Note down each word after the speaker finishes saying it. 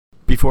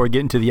Before we get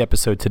into the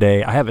episode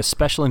today, I have a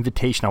special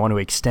invitation I want to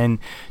extend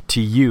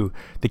to you.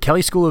 The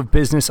Kelley School of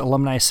Business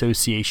Alumni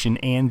Association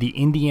and the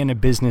Indiana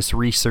Business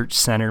Research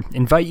Center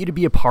invite you to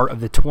be a part of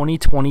the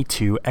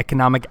 2022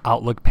 Economic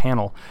Outlook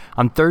panel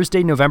on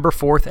Thursday, November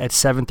 4th at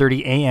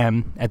 7:30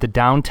 a.m. at the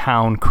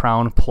downtown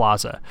Crown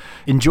Plaza.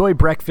 Enjoy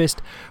breakfast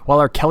while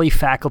our Kelley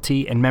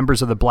faculty and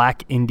members of the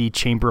Black Indy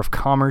Chamber of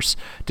Commerce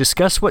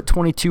discuss what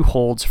 22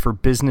 holds for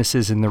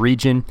businesses in the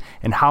region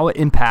and how it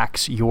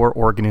impacts your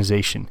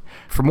organization.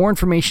 For more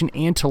information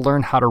and to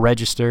learn how to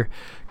register,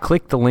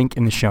 click the link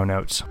in the show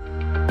notes.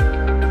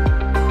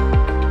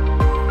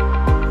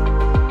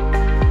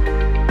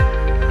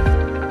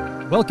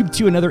 Welcome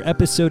to another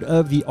episode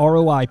of the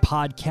ROI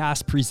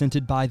podcast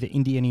presented by the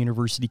Indiana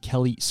University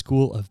Kelley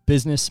School of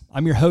Business.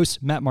 I'm your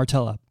host, Matt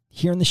Martella.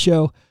 Here on the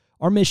show,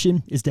 our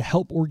mission is to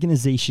help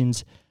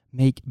organizations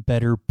make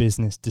better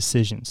business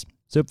decisions.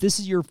 So if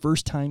this is your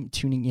first time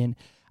tuning in,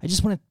 I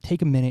just want to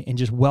take a minute and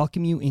just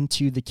welcome you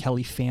into the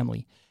Kelley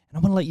family. And I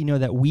want to let you know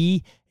that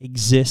we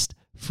exist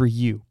for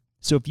you.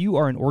 So if you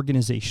are an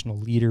organizational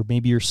leader,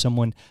 maybe you're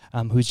someone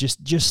who's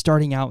just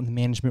starting out in the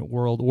management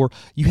world, or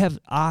you have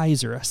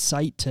eyes or a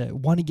sight to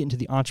want to get into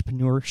the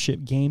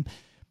entrepreneurship game,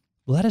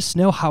 let us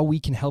know how we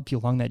can help you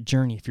along that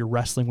journey if you're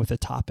wrestling with a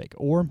topic.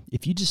 Or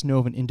if you just know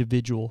of an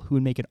individual who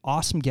would make an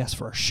awesome guest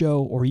for our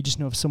show, or you just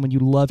know of someone you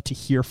love to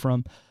hear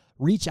from,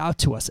 reach out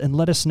to us and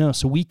let us know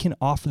so we can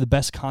offer the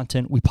best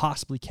content we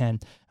possibly can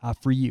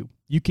for you.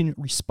 You can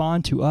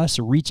respond to us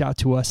or reach out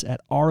to us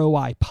at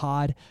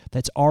ROIPod.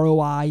 That's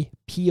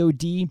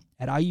ROIPOD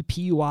at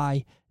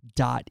iupui.edu.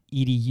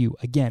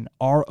 Again,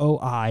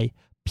 ROIPOD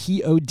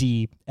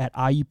at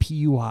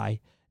iupui.edu.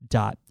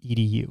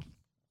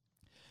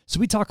 So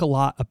we talk a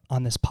lot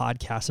on this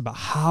podcast about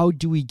how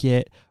do we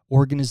get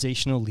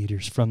organizational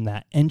leaders from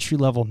that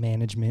entry-level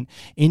management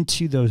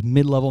into those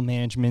mid-level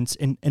managements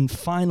and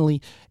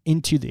finally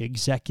into the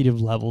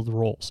executive level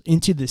roles,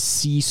 into the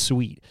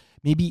C-suite.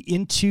 Maybe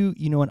into,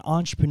 an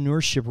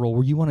entrepreneurship role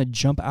where you want to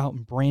jump out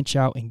and branch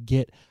out and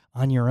get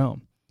on your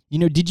own.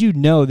 Did you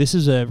know, this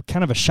is a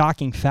kind of a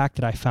shocking fact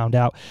that I found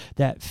out,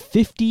 that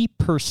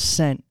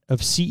 50%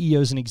 of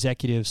CEOs and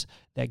executives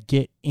that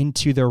get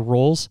into their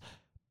roles,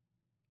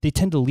 they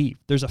tend to leave.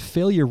 There's a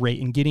failure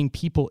rate in getting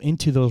people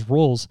into those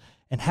roles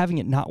and having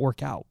it not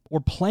work out, or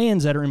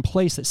plans that are in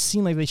place that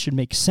seem like they should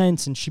make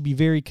sense and should be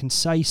very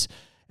concise,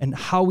 and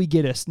how we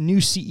get a new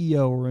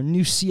CEO or a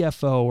new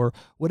CFO or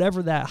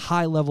whatever that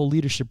high-level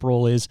leadership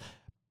role is,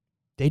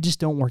 they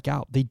just don't work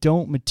out. They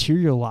don't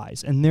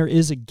materialize. And there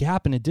is a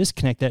gap and a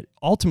disconnect that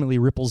ultimately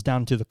ripples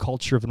down to the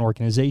culture of an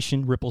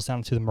organization, ripples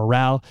down to the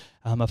morale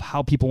of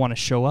how people want to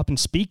show up, and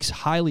speaks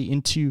highly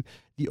into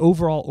the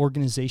overall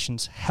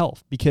organization's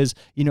health. Because,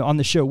 on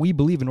the show, we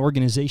believe an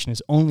organization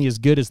is only as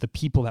good as the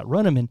people that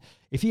run them. And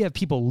if you have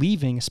people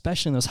leaving,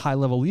 especially in those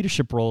high-level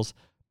leadership roles,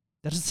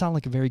 that doesn't sound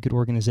like a very good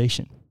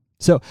organization.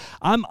 So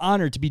I'm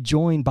honored to be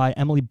joined by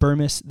Emily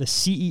Burmis, the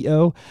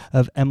CEO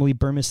of Emily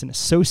Burmis &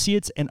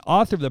 Associates and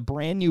author of the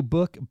brand new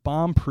book,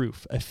 Bomb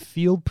Proof, a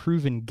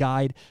field-proven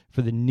guide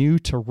for the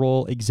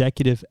new-to-role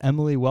executive.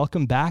 Emily,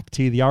 welcome back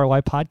to the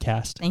ROI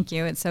podcast. Thank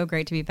you. It's so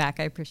great to be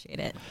back. I appreciate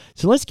it.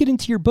 So let's get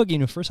into your book.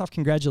 First off,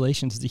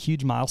 congratulations. It's a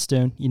huge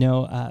milestone.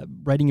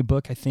 Writing a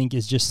book, I think,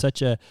 is just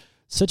such an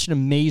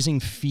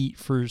amazing feat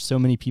for so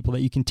many people,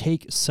 that you can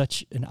take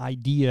such an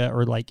idea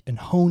and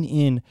hone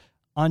in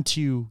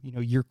onto,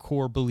 your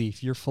core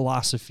belief, your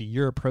philosophy,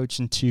 your approach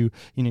into,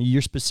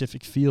 your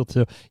specific field.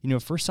 So,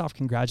 first off,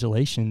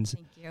 congratulations.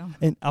 Thank you.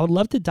 And I would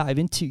love to dive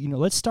into,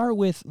 let's start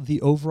with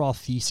the overall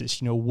thesis.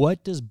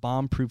 What does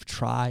Bomb Proof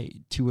try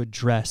to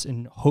address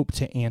and hope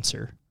to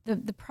answer?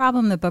 The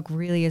problem the book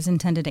really is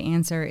intended to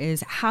answer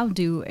is, how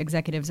do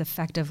executives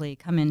effectively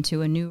come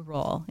into a new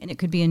role? And it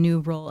could be a new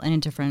role in a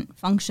different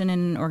function in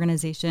an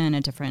organization, a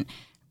different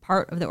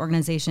part of the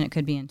organization. It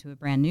could be into a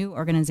brand new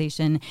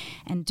organization,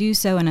 and do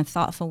so in a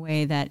thoughtful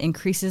way that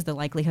increases the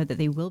likelihood that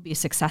they will be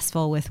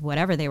successful with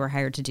whatever they were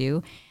hired to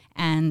do,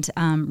 and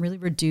really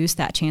reduce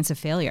that chance of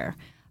failure.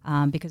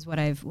 Because what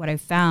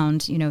I've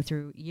found,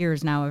 through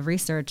years now of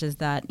research, is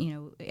that,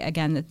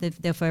 again,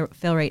 the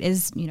fail rate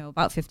is,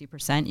 about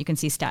 50%. You can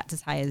see stats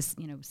as high as,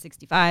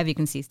 65. You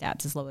can see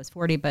stats as low as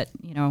 40, but,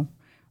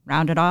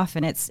 round it off,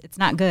 and it's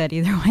not good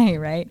either way,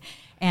 right?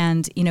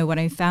 And, what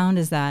I found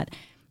is that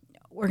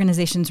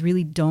organizations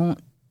really don't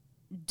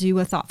do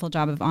a thoughtful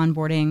job of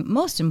onboarding.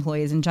 Most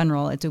employees in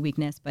general, it's a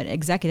weakness, but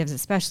executives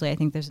especially, I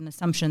think there's an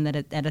assumption that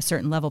at a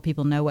certain level,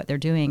 people know what they're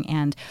doing.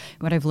 And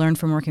what I've learned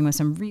from working with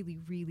some really,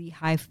 really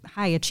high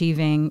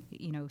achieving,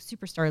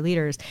 superstar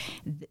leaders,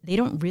 they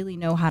don't really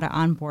know how to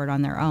onboard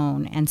on their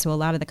own. And so a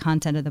lot of the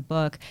content of the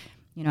book,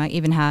 I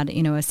even had, a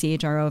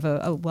CHRO of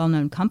a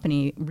well-known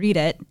company read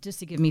it just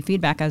to give me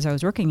feedback as I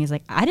was working. He's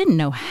like, I didn't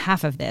know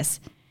half of this.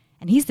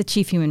 And he's the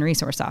chief human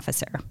resource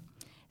officer.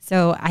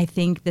 So I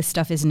think this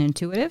stuff isn't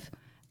intuitive.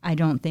 I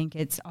don't think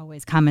it's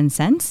always common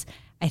sense.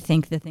 I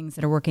think the things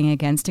that are working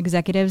against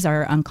executives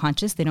are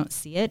unconscious. They don't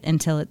see it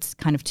until it's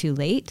kind of too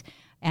late.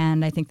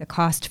 And I think the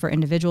cost for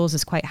individuals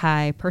is quite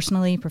high.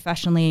 Personally,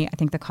 professionally, I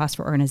think the cost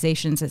for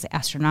organizations is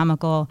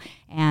astronomical.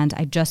 And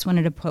I just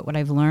wanted to put what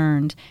I've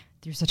learned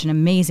through such an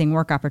amazing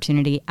work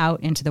opportunity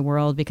out into the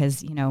world,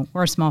 because,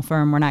 we're a small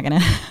firm. We're not going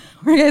to,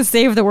 we're going to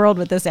save the world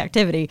with this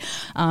activity.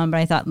 But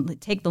I thought,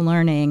 take the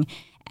learning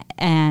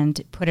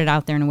and put it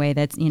out there in a way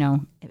that's,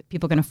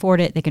 people can afford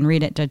it, they can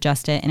read it,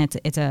 digest it. And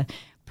it's a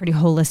pretty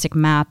holistic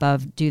map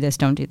of do this,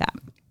 don't do that.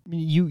 I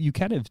mean, you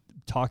kind of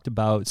talked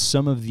about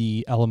some of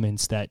the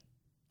elements that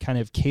kind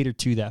of cater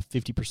to that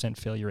 50%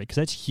 failure rate, because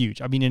that's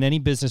huge. I mean, in any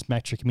business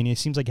metric, it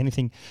seems like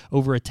anything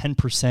over a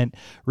 10%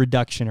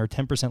 reduction or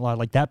 10% loss,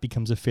 like that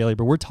becomes a failure.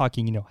 But we're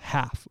talking,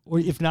 half, or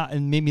if not,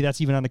 and maybe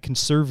that's even on the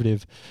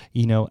conservative,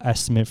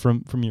 estimate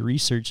from your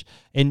research.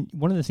 And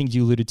one of the things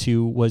you alluded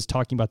to was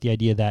talking about the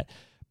idea that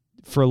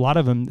for a lot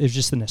of them, there's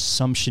just an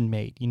assumption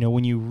made.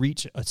 When you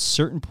reach a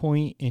certain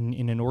point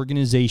in an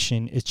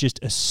organization, it's just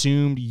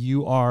assumed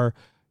you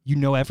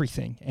know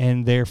everything,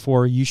 and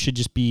therefore it should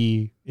just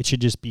be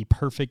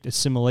perfect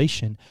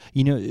assimilation.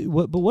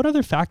 But what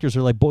other factors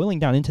are, like, boiling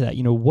down into that?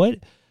 What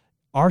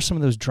are some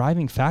of those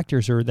driving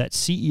factors, or that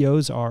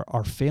CEOs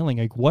are failing?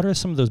 Like, what are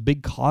some of those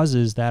big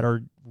causes that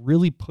are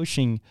really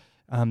pushing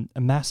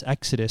a mass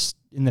exodus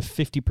in the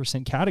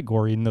 50%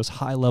 category in those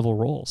high level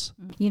roles?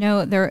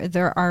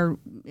 There are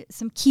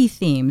some key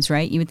themes,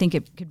 right? You would think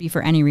it could be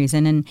for any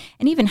reason. And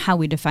even how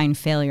we define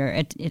failure,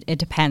 it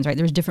depends, right?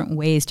 There's different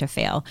ways to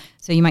fail.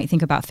 So you might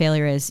think about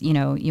failure as,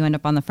 you end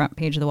up on the front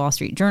page of the Wall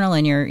Street Journal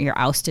and you're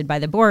ousted by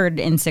the board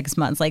in 6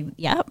 months. Like,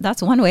 yeah,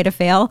 that's one way to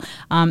fail.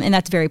 And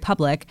that's very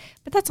public,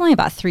 but that's only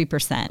about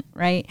 3%,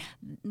 right?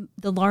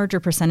 The larger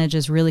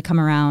percentages really come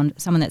around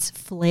someone that's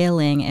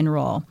flailing in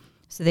role.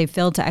 So they've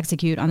failed to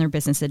execute on their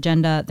business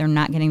agenda. They're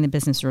not getting the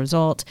business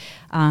result.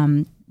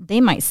 They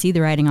might see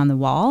the writing on the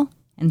wall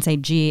and say,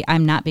 gee,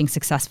 I'm not being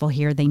successful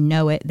here. They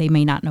know it. They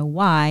may not know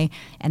why.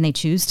 And they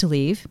choose to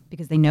leave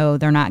because they know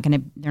they're not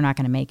going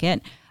to make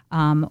it.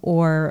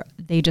 Or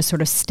they just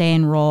sort of stay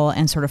in role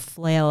and sort of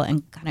flail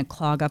and kind of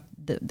clog up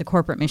the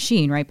corporate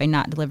machine, right, by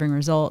not delivering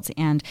results.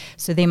 And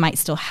so they might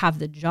still have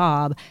the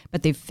job,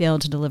 but they've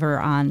failed to deliver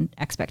on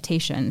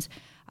expectations.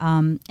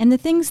 And the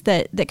things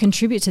that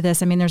contribute to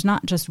this, there's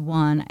not just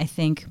one. I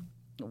think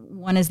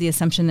one is the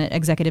assumption that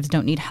executives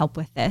don't need help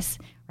with this,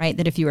 right?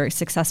 That if you were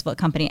successful at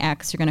company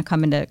X, you're going to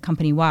come into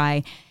company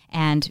Y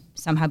and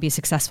somehow be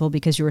successful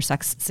because you were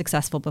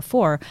successful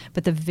before,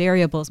 but the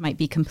variables might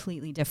be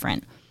completely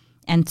different.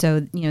 And so,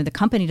 the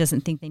company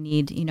doesn't think they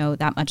need,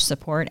 that much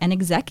support, and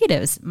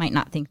executives might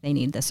not think they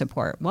need the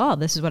support. Well,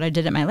 this is what I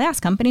did at my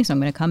last company, so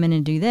I'm going to come in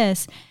and do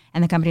this.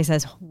 And the company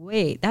says,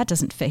 wait, that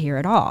doesn't fit here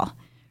at all.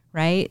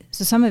 Right?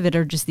 So some of it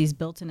are just these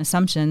built-in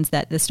assumptions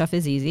that this stuff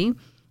is easy,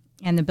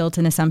 and the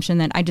built-in assumption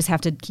that I just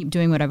have to keep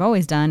doing what I've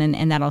always done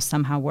and that'll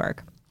somehow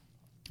work.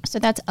 So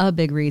that's a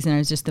big reason,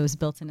 is just those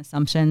built-in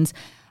assumptions.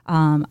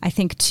 I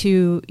think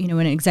too,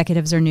 when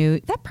executives are new,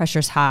 that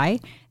pressure's high.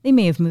 They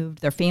may have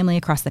moved their family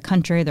across the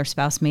country. Their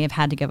spouse may have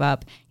had to give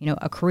up,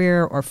 a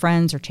career or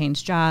friends, or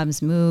change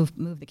jobs, move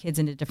the kids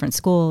into different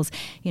schools.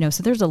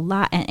 So there's a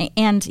lot,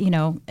 and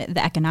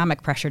the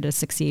economic pressure to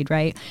succeed,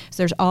 right? So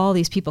there's all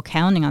these people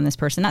counting on this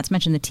person, not to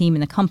mention the team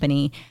and the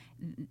company.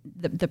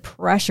 The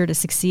pressure to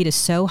succeed is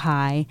so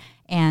high,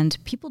 and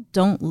people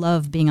don't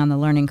love being on the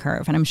learning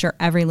curve. And I'm sure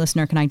every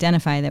listener can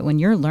identify that when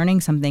you're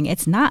learning something,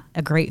 it's not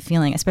a great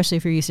feeling, especially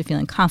if you're used to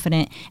feeling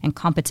confident and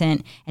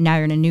competent, and now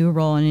you're in a new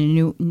role in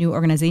a new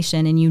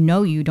organization, and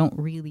you don't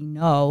really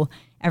know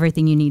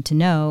everything you need to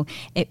know.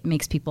 It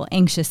makes people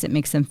anxious. It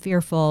makes them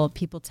fearful.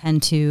 People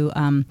tend to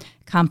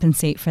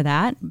compensate for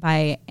that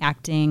by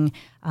acting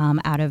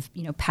out of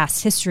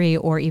past history,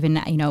 or even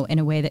in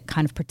a way that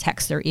kind of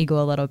protects their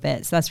ego a little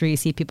bit. So that's where you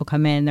see people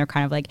come in. They're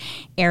kind of like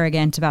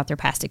arrogant about their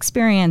past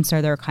experience,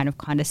 or they're kind of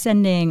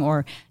condescending,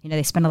 or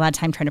they spend a lot of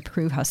time trying to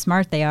prove how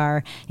smart they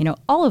are.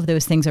 All of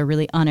those things are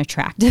really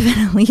unattractive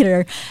in a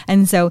leader,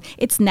 and so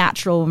it's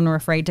natural when we're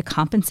afraid to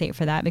compensate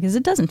for that, because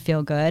it doesn't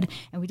feel good,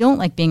 and we don't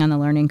like being on the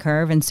learning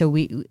curve. And so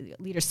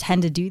leaders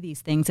tend to do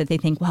these things that they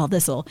think, well,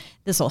 this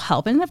will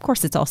help, and of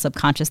course it's all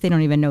subconscious. They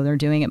don't even know they're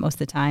doing it most of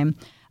the time.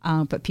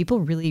 But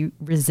people really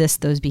resist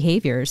those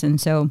behaviors.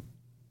 And so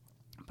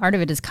part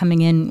of it is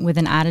coming in with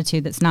an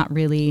attitude that's not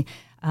really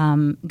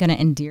going to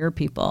endear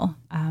people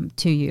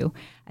to you.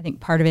 I think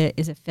part of it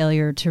is a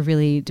failure to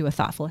really do a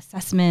thoughtful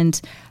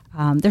assessment.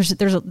 There's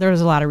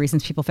a lot of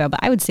reasons people fail, but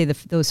I would say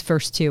those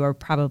first two are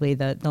probably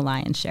the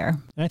lion's share.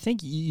 And I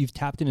think you've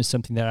tapped into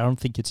something that I don't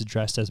think gets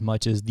addressed as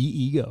much as the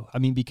ego.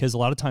 Because a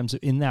lot of times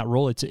in that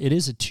role, it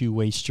is a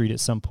two-way street at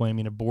some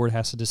point. A board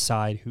has to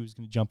decide who's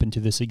going to jump into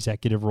this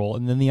executive role,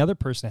 and then the other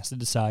person has to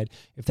decide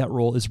if that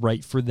role is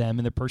right for them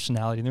and their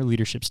personality and their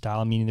leadership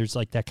style. There's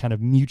like that kind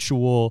of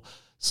mutual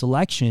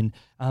selection.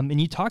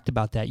 And you talked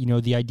about that,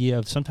 the idea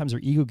of sometimes our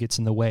ego gets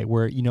in the way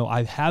where,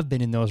 I have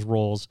been in those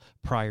roles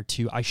prior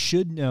to, I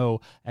should know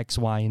X,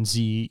 Y, and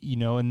Z,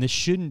 and this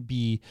shouldn't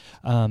be,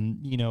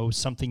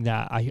 something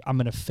that I'm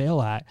going to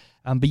fail at.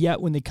 But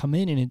yet when they come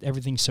in and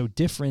everything's so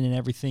different and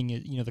everything,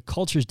 the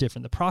culture is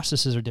different, the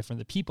processes are different,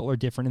 the people are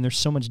different, and there's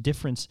so much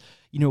difference,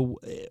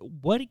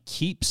 what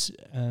keeps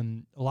a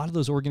lot of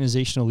those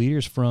organizational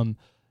leaders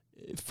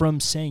from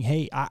saying,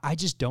 hey, I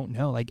just don't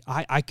know. Like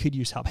I could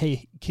use help.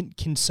 Hey,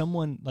 can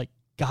someone like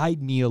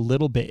guide me a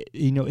little bit?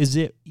 Is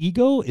it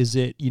ego? Is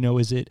it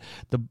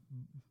the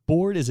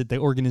board? Is it the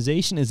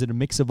organization? Is it a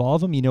mix of all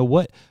of them?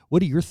 What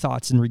are your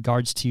thoughts in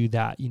regards to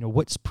that?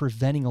 What's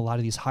preventing a lot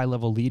of these high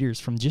level leaders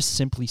from just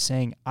simply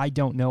saying, I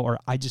don't know, or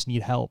I just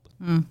need help?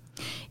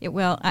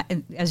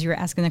 As you were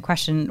asking the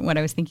question, what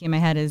I was thinking in my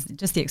head is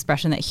just the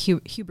expression that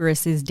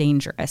hubris is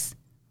dangerous.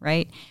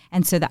 Right.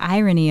 And so the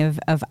irony of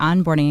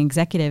onboarding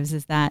executives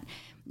is that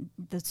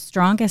the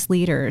strongest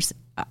leaders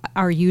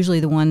are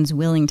usually the ones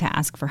willing to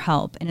ask for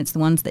help. And it's the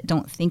ones that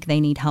don't think they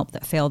need help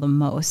that fail the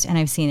most. And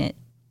I've seen it.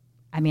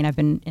 I mean, I've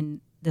been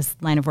in this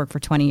line of work for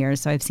 20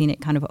 years, so I've seen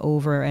it kind of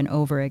over and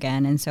over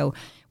again. And so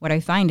what I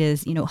find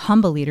is,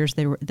 humble leaders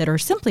that are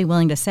simply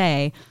willing to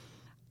say,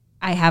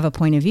 I have a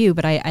point of view,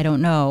 but I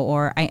don't know,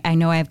 or I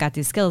know I've got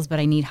these skills, but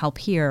I need help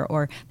here,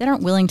 or they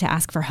aren't willing to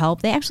ask for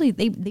help. They actually,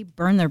 they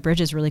burn their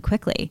bridges really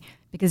quickly,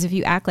 because if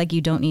you act like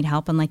you don't need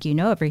help and like you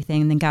know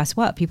everything, then guess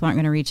what? People aren't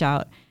going to reach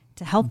out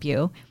to help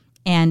you.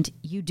 And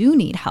you do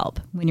need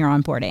help when you're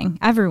onboarding.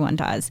 Everyone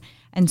does.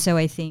 And so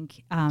I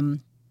think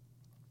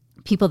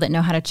people that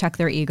know how to check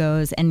their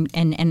egos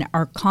and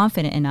are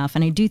confident enough,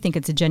 and I do think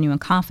it's a genuine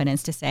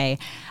confidence to say,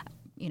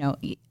 you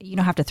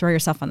don't have to throw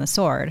yourself on the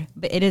sword,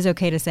 but it is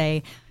okay to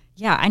say,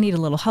 yeah, I need a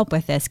little help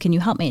with this. Can you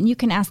help me? And you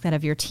can ask that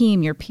of your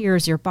team, your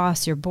peers, your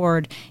boss, your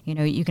board.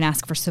 You can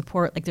ask for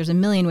support. Like there's a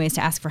million ways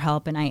to ask for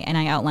help. And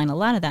I outline a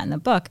lot of that in the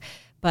book.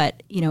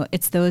 But,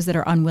 it's those that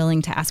are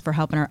unwilling to ask for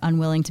help and are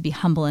unwilling to be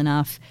humble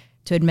enough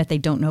to admit they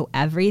don't know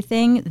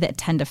everything that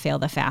tend to fail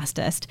the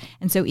fastest.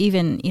 And so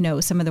even,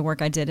 some of the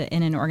work I did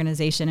in an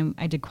organization, and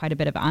I did quite a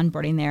bit of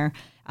onboarding there,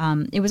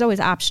 it was always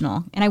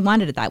optional. And I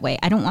wanted it that way.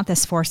 I don't want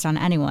this forced on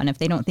anyone. If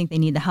they don't think they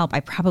need the help, I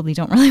probably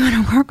don't really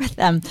want to work with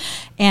them.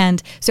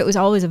 And so it was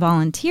always a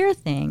volunteer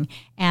thing.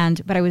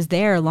 But I was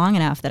there long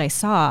enough that I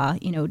saw,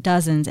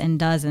 dozens and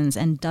dozens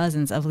and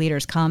dozens of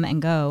leaders come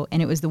and go.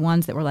 And it was the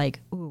ones that were like,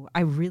 ooh,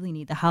 I really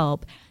need the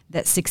help,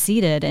 that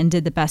succeeded and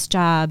did the best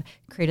job,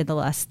 created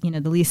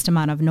the least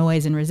amount of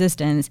noise and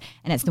resistance.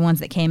 And it's the ones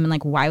that came and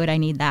like, why would I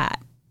need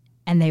that?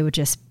 And they would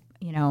just,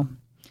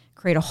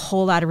 create a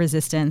whole lot of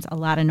resistance, a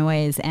lot of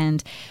noise.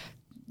 And,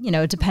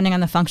 depending on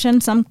the function,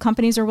 some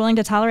companies are willing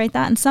to tolerate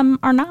that and some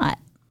are not.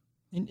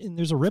 And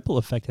there's a ripple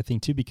effect, I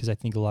think, too, because I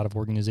think a lot of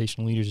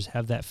organizational leaders just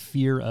have that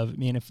fear of,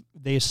 if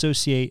they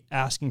associate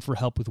asking for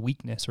help with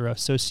weakness, or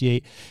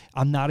associate,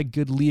 I'm not a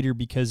good leader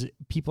because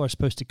people are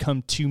supposed to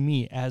come to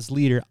me as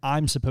leader.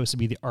 I'm supposed to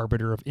be the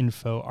arbiter of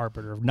info,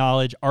 arbiter of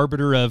knowledge,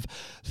 arbiter of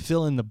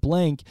fill in the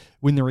blank,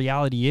 when the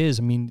reality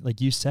is, like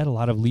you said, a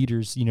lot of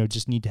leaders,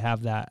 just need to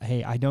have that,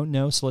 hey, I don't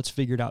know, so let's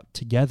figure it out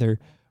together,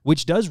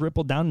 which does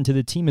ripple down into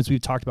the team, as we've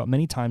talked about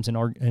many times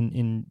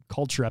in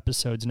culture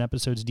episodes and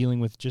episodes dealing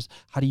with just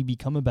how do you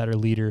become a better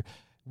leader.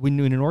 When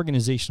an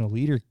organizational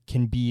leader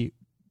can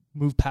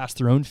move past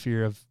their own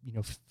fear of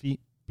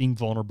being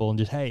vulnerable and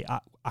just, hey,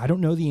 I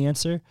don't know the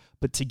answer,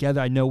 but together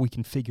I know we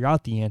can figure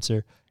out the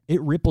answer. It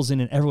ripples in,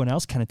 and everyone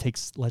else kind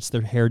of lets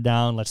their hair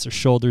down, lets their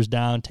shoulders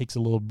down, takes a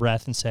little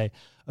breath, and say,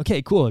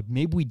 okay, cool,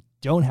 maybe we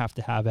don't have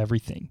to have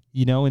everything,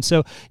 And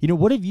so,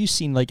 what have you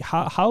seen? Like,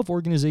 how have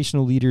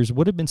organizational leaders,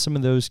 what have been some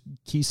of those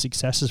key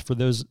successes for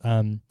those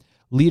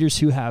leaders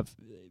who have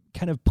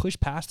kind of pushed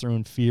past their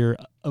own fear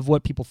of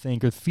what people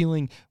think, or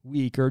feeling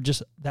weak, or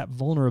just that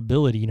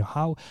vulnerability?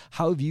 How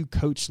have you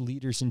coached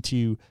leaders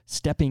into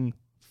stepping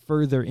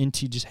further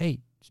into just, hey,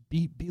 just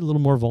be a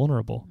little more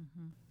vulnerable?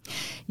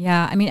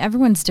 Yeah,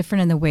 everyone's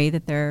different in the way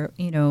that they're,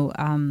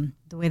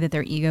 the way that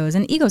their egos,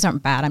 and egos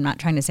aren't bad. I'm not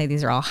trying to say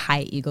these are all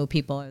high ego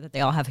people or that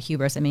they all have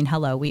hubris.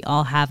 Hello, we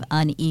all have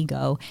an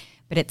ego,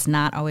 but it's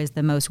not always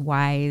the most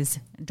wise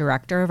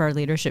director of our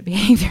leadership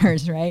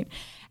behaviors, right?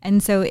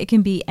 And so it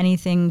can be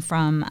anything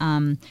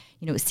from,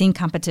 seeing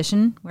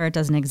competition where it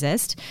doesn't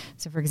exist.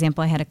 So for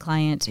example, I had a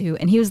client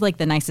and he was like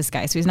the nicest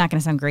guy. So he's not going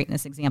to sound great in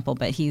this example,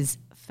 but he's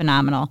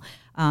phenomenal.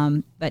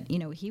 But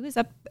he was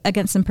up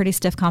against some pretty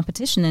stiff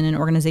competition in an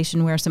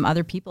organization where some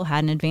other people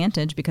had an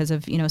advantage because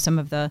of, some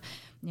of the,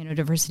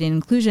 diversity and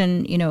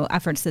inclusion,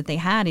 efforts that they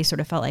had. He sort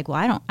of felt like,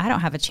 well, I don't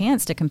have a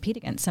chance to compete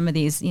against some of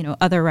these,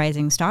 other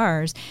rising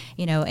stars,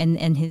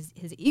 and his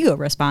ego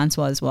response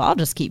was, well, I'll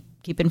just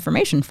keep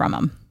information from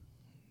him.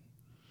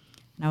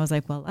 And I was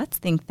like, well, let's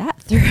think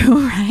that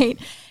through, right?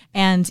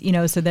 And,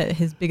 so that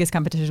his biggest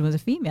competition was a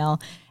female.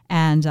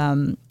 And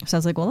so I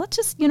was like, well, let's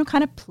just,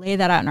 kind of play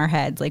that out in our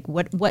heads. Like,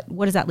 what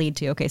does that lead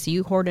to? Okay, so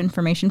you hoard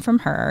information from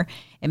her.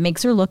 It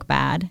makes her look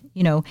bad.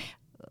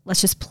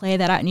 Let's just play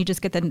that out. And you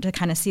just get them to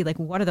kind of see, like,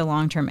 what are the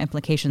long-term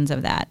implications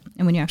of that?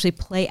 And when you actually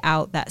play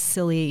out that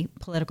silly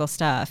political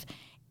stuff,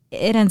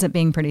 it ends up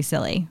being pretty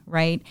silly,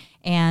 right?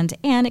 And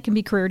it can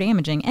be career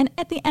damaging. And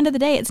at the end of the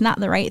day, it's not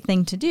the right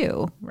thing to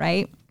do,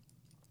 right?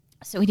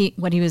 So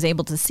what he was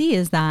able to see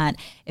is that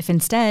if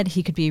instead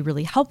he could be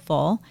really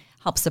helpful,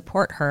 help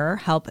support her,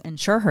 help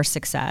ensure her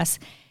success,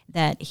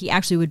 that he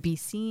actually would be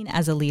seen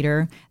as a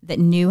leader that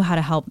knew how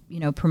to help,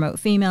 promote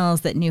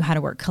females, that knew how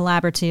to work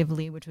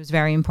collaboratively, which was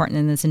very important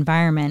in this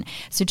environment.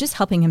 So just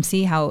helping him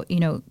see how,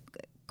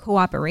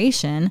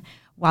 cooperation,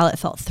 while it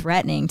felt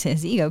threatening to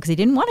his ego, because he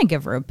didn't want to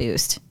give her a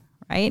boost,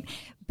 right?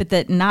 But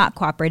that not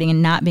cooperating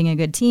and not being a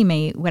good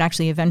teammate would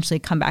actually eventually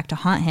come back to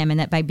haunt him, and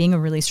that by being a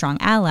really strong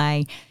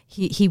ally,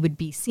 he would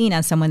be seen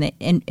as someone that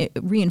it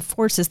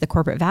reinforces the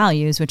corporate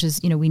values, which is,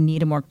 we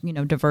need a more,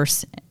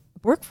 diverse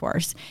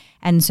workforce.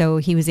 And so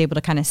he was able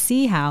to kind of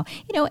see how,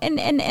 and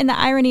the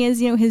irony is,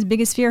 his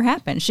biggest fear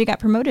happened. She got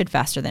promoted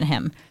faster than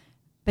him,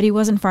 but he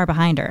wasn't far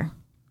behind her,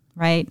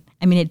 right?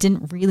 I mean, it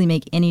didn't really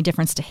make any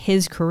difference to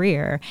his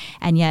career.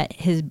 And yet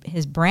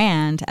his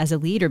brand as a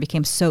leader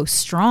became so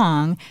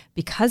strong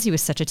because he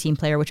was such a team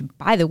player, which,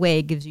 by the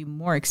way, gives you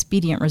more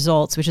expedient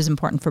results, which is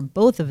important for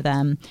both of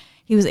them.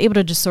 He was able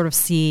to just sort of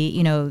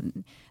see,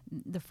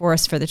 the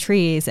forest for the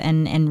trees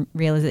and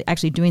realize that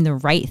actually doing the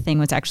right thing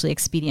was actually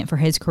expedient for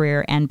his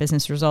career and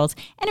business results.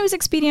 And it was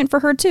expedient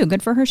for her too.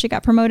 Good for her. She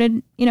got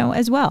promoted,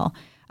 as well.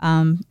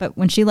 But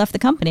when she left the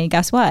company,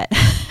 guess what?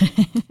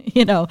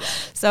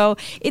 So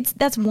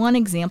that's one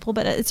example,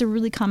 but it's a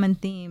really common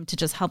theme to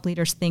just help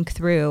leaders think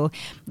through,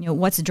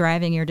 what's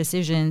driving your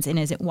decisions, and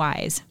is it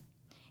wise?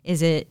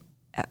 Is it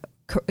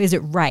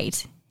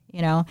right?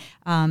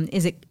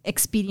 Is it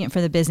expedient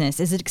for the business?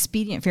 Is it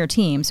expedient for your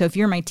team? So if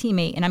you're my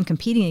teammate and I'm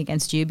competing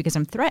against you because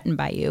I'm threatened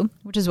by you,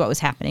 which is what was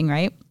happening,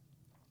 right?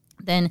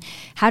 Then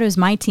how does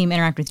my team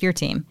interact with your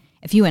team?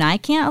 If you and I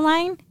can't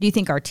align, do you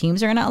think our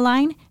teams are going to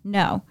align?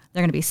 No,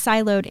 they're going to be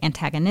siloed,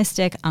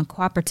 antagonistic,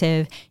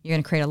 uncooperative. You're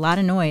going to create a lot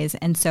of noise.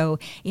 And so,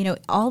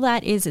 all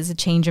that is a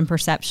change in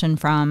perception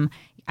from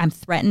I'm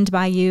threatened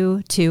by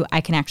you to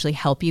I can actually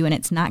help you, and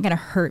it's not going to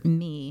hurt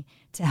me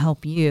to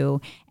help you.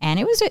 And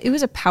it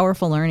was a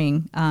powerful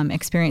learning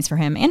experience for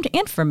him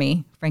and for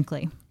me,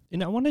 frankly.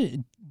 And I want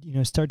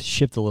to start to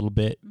shift a little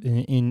bit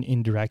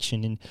in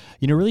direction, and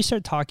really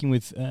start talking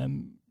with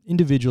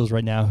individuals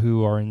right now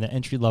who are in the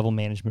entry-level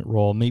management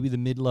role, maybe the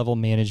mid-level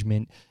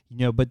management,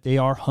 but they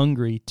are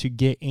hungry to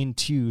get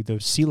into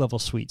those C-level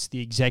suites, the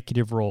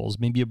executive roles,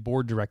 maybe a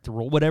board director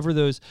role, whatever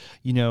those,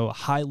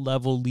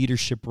 high-level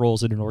leadership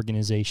roles in an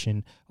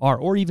organization are,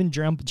 or even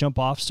jump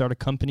off, start a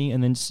company,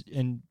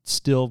 and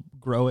still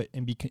grow it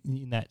and be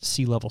in that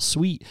C-level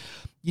suite.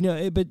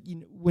 But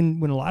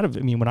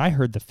when I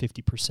heard the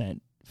 50%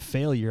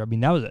 failure, I mean,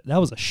 that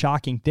was a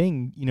shocking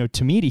thing,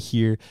 to me to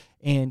hear.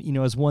 And,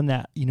 as one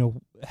that,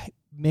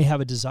 may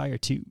have a desire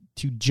to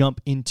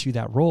jump into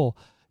that role,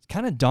 it's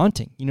kind of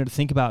daunting, to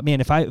think about, man,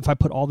 if I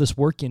put all this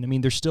work in, I mean,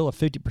 there's still a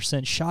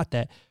 50% shot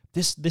that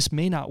this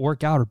may not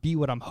work out or be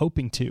what I'm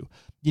hoping to,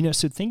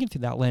 so thinking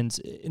through that lens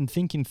and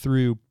thinking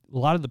through a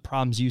lot of the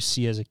problems you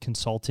see as a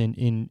consultant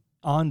in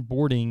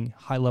onboarding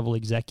high-level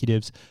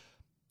executives,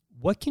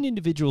 what can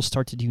individuals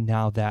start to do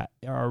now that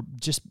are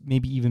just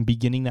maybe even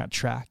beginning that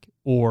track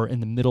or in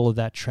the middle of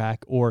that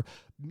track, or,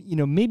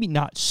 maybe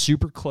not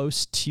super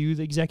close to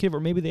the executive, or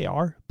maybe they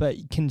are, but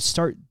can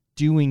start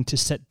doing to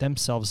set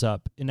themselves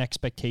up an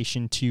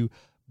expectation to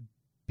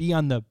be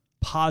on the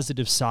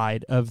positive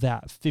side of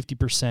that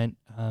 50%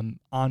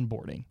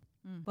 onboarding?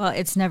 Well,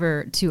 it's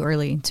never too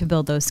early to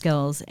build those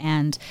skills.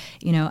 And,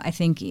 I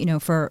think,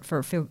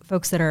 for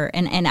folks that are,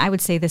 and I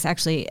would say this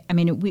actually, I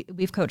mean,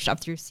 we've coached up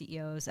through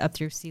CEOs, up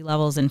through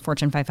C-levels and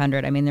Fortune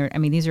 500. I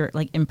mean, these are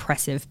like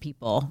impressive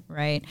people,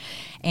 right?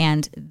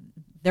 And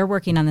they're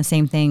working on the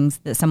same things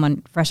that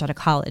someone fresh out of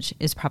college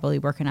is probably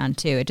working on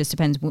too. It just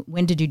depends.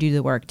 When did you do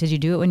the work? Did you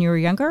do it when you were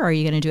younger, or are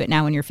you going to do it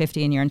now when you're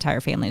 50 and your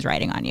entire family is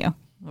riding on you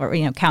or,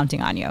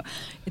 counting on you?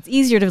 It's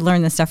easier to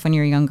learn this stuff when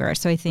you're younger.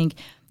 So I think,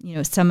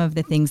 some of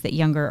the things that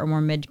younger or more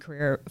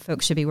mid-career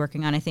folks should be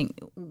working on, I think,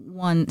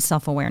 one,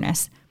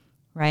 self-awareness,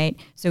 right?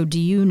 So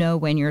do you know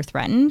when you're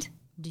threatened?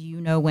 Do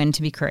you know when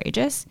to be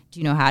courageous? Do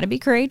you know how to be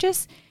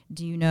courageous?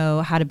 Do you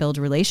know how to build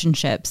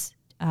relationships?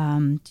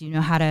 Do you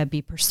know how to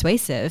be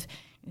persuasive?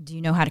 Do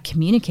you know how to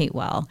communicate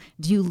well?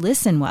 Do you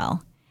listen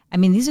well? I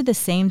mean, these are the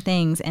same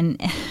things.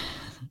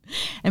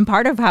 And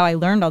part of how I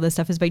learned all this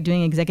stuff is by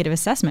doing executive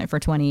assessment for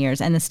 20 years.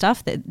 And the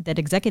stuff that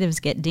executives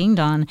get dinged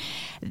on,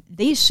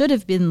 they should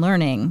have been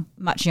learning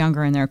much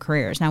younger in their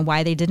careers. Now,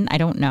 why they didn't, I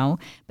don't know.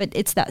 But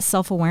it's that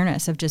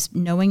self-awareness of just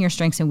knowing your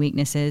strengths and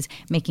weaknesses,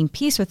 making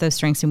peace with those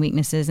strengths and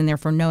weaknesses, and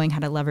therefore knowing how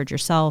to leverage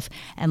yourself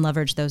and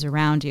leverage those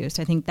around you.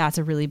 So I think that's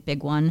a really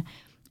big one.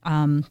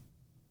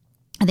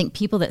 I think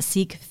people that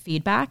seek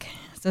feedback,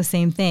 so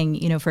same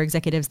thing, for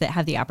executives that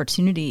have the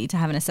opportunity to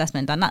have an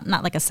assessment done,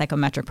 not like a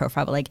psychometric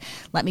profile, but like,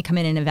 let me come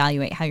in and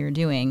evaluate how you're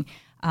doing.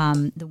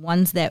 The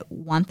ones that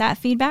want that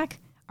feedback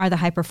are the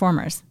high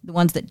performers. The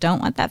ones that don't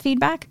want that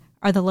feedback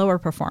are the lower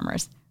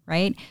performers,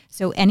 right?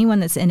 So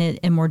anyone that's in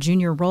a more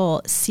junior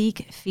role,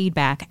 seek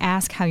feedback,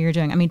 ask how you're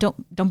doing. I mean,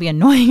 don't be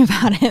annoying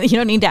about it. You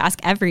don't need to ask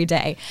every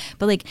day,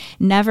 but like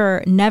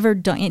never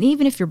don't. And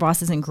even if your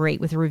boss isn't great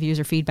with reviews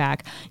or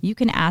feedback, you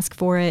can ask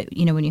for it.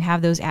 You know, when you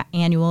have those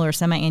annual or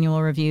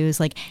semi-annual reviews,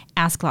 like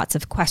ask lots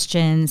of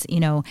questions, you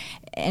know,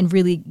 and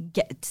really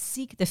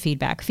seek the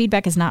feedback.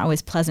 Feedback is not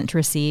always pleasant to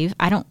receive.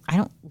 I don't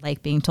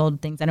like being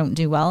told things I don't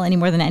do well any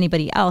more than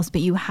anybody else,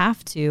 but you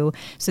have to,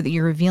 so that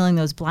you're revealing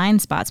those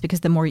blind spots,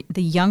 because the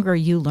younger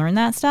you learn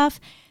that stuff,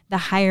 the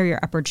higher your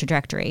upward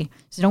trajectory.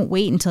 So don't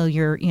wait until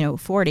you're,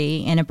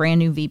 40 and a brand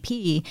new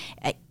VP.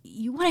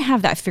 You want to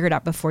have that figured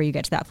out before you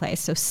get to that place.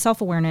 So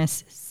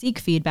self-awareness, seek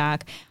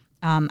feedback.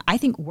 I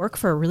think work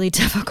for a really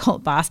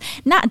difficult boss,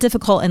 not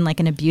difficult in like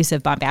an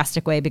abusive,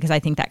 bombastic way, because I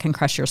think that can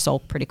crush your soul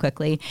pretty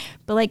quickly,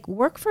 but like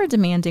work for a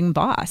demanding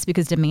boss,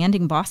 because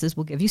demanding bosses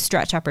will give you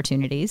stretch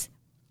opportunities,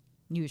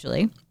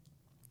 usually,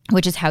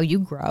 which is how you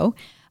grow.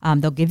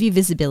 They'll give you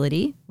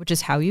visibility, which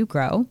is how you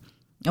grow.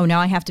 Oh, now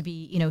I have to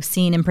be,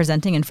 seen and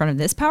presenting in front of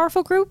this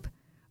powerful group.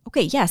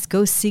 Okay, yes,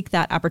 go seek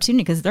that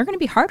opportunity, because they're going to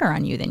be harder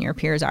on you than your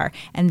peers are,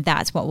 and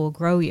that's what will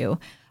grow you.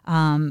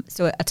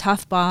 So a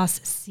tough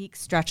boss, seek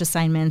stretch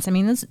assignments. I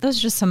mean, those are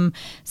just some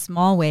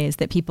small ways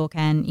that people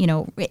can,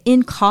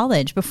 in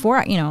college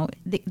before,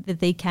 that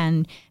they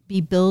can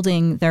be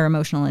building their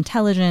emotional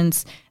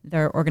intelligence,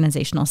 their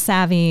organizational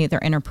savvy, their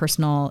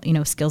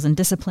interpersonal, skills and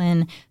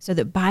discipline, so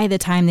that by the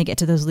time they get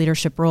to those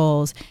leadership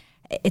roles,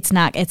 it's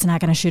not going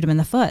to shoot them in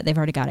the foot. They've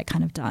already got it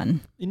kind of done.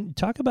 And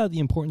talk about the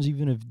importance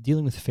even of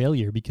dealing with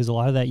failure, because a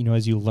lot of that,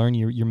 as you learn,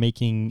 you're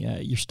making,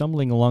 you're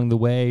stumbling along the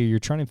way, you're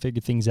trying to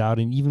figure things out.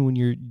 And even when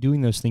you're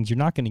doing those things, you're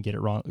not going to get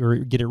it wrong or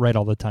get it right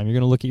all the time. You're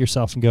going to look at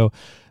yourself and go,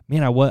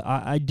 man,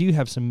 I do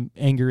have some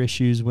anger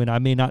issues when I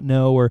may not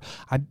know, or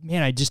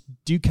I just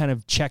do kind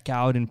of check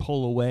out and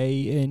pull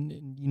away,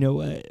 and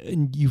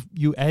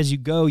you as you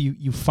go,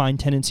 you find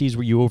tendencies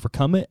where you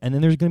overcome it, and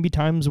then there's going to be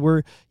times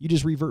where you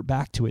just revert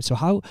back to it. So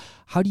how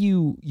do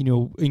you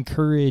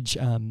encourage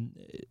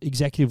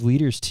executive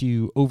leaders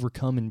to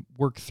overcome and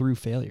work through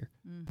failure?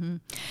 Mm-hmm.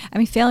 I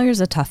mean, failure is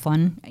a tough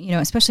one,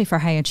 especially for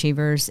high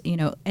achievers.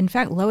 In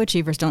fact, low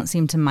achievers don't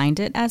seem to mind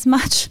it as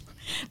much.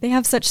 They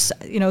have such,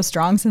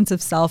 strong sense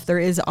of self. There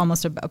is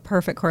almost a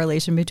perfect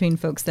correlation between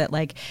folks that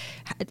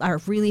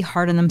are really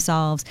hard on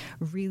themselves,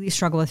 really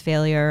struggle with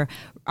failure,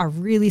 are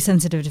really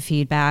sensitive to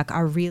feedback,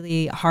 are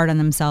really hard on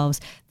themselves.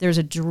 There's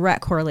a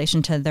direct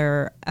correlation to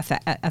their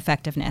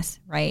effectiveness,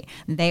 right?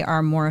 They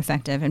are more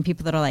effective. And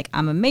people that are like,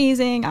 I'm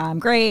amazing, I'm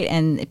great,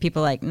 and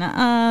people like,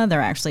 nah,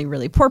 they're actually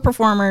really poor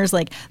performers.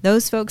 Like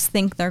those folks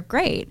think they're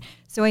great.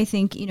 So I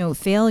think,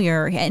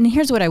 failure, and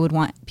here's what I would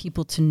want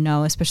people to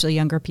know, especially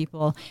younger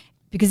people,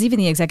 because even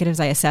the executives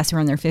I assess who are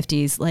in their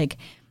 50s, like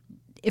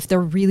if they're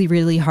really,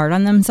 really hard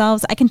on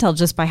themselves, I can tell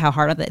just by how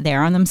hard they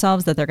are on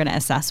themselves that they're going to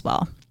assess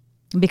well,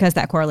 because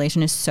that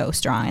correlation is so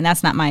strong. And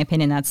that's not my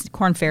opinion. That's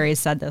Korn Ferry has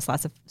said this.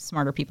 Lots of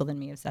smarter people than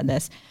me have said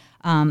this.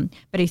 But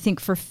I think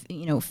for,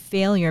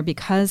 failure,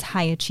 because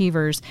high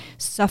achievers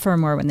suffer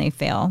more when they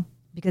fail,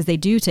 because they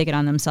do take it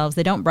on themselves.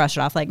 They don't brush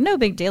it off like, no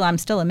big deal, I'm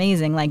still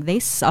amazing. Like they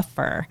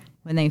suffer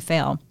when they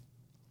fail.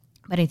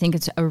 But I think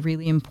it's a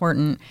really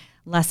important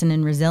lesson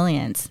in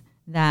resilience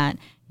that,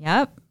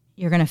 yep,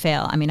 you're going to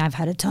fail. I mean, I've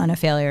had a ton of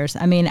failures.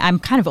 I mean, I'm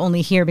kind of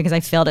only here because I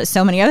failed at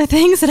so many other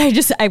things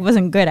that I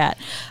wasn't good at.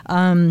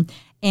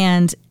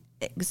 And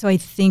so I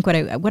think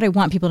what I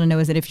want people to know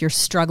is that if you're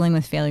struggling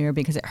with failure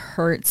because it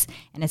hurts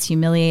and it's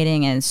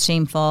humiliating and it's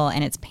shameful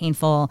and it's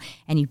painful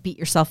and you beat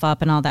yourself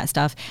up and all that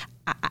stuff,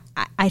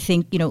 I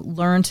think,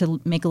 learn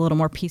to make a little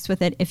more peace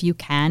with it if you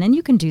can. And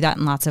you can do that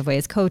in lots of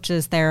ways.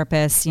 Coaches,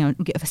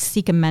 therapists,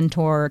 seek a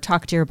mentor,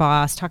 talk to your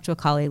boss, talk to a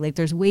colleague. Like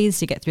there's ways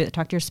to get through it.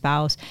 Talk to your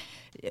spouse.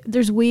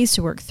 There's ways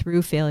to work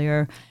through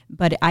failure.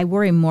 But I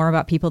worry more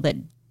about people that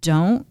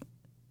don't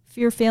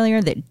fear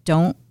failure, that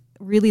don't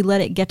really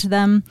let it get to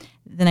them,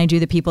 than I do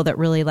the people that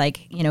really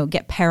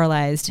get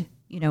paralyzed,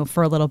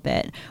 for a little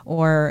bit,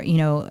 or,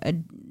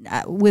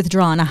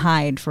 withdraw and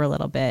hide for a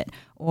little bit,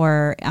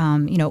 or,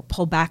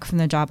 pull back from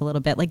the job a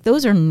little bit. Like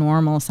those are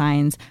normal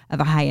signs of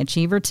a high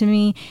achiever to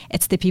me.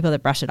 It's the people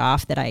that brush it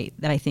off that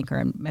I think are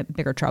in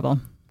bigger trouble.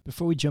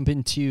 Before we jump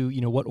into,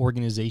 what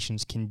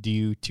organizations can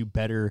do to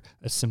better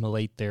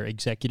assimilate their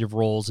executive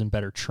roles and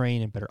better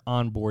train and better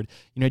onboard,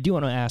 I do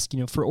want to ask,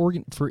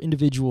 for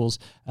individuals,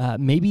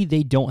 maybe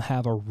they don't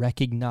have a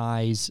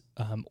recognized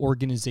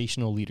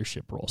organizational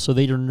leadership role. So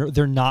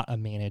they're not a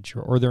manager,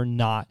 or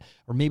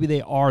maybe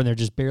they are and they're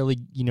just barely,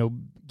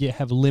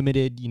 have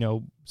limited,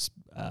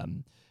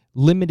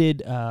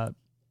 limited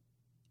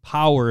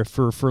power,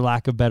 for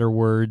lack of better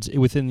words,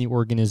 within the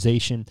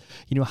organization.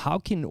 How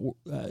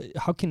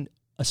can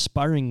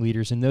aspiring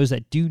leaders and those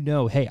that do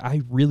know, hey,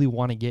 I really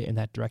want to get in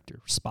that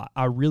director spot,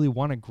 I really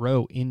want to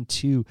grow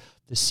into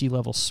the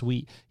C-level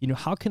suite,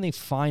 how can they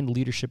find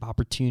leadership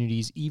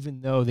opportunities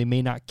even though they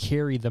may not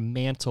carry the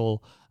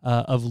mantle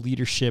of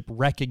leadership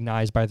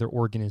recognized by their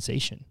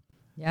organization?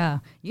 Yeah,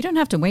 you don't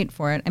have to wait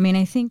for it. I mean,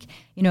 I think,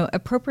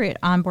 appropriate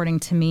onboarding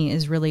to me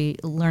is really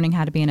learning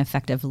how to be an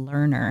effective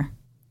learner.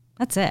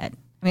 That's it.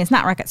 I mean, it's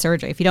not rocket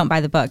surgery. If you don't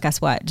buy the book, guess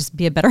what? Just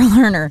be a better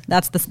learner.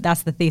 That's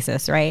the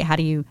thesis, right? How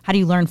do you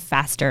learn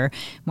faster,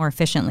 more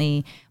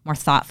efficiently, more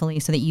thoughtfully,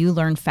 so that you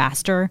learn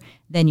faster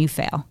than you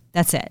fail?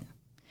 That's it.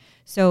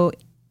 So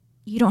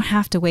you don't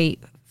have to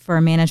wait for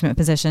a management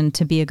position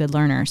to be a good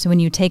learner. So when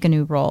you take a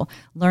new role,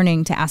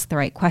 learning to ask the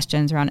right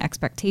questions around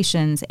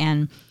expectations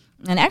and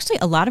actually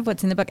a lot of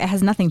what's in the book, it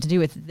has nothing to do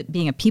with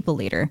being a people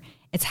leader.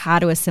 It's how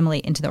to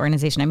assimilate into the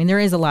organization. I mean, there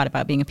is a lot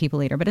about being a people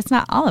leader, but it's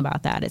not all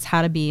about that. It's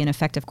how to be an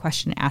effective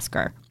question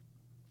asker,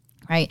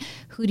 right?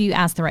 Who do you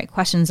ask the right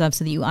questions of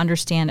so that you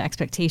understand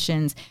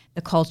expectations,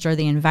 the culture,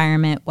 the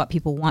environment, what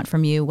people want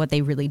from you, what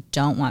they really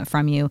don't want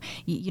from you.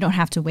 You don't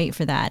have to wait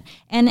for that.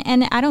 And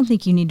I don't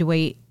think you need to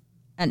wait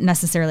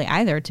necessarily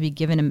either to be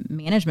given a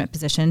management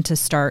position to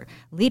start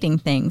leading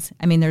things.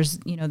 I mean,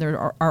 there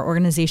are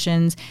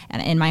organizations,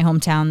 and in my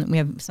hometown, we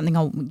have something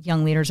called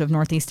Young Leaders of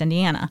Northeast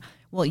Indiana.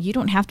 Well, you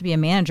don't have to be a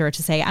manager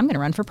to say, I'm going to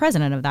run for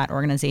president of that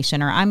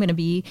organization, or I'm going to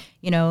be,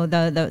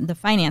 the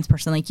finance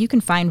person. Like, you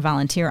can find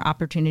volunteer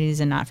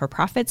opportunities and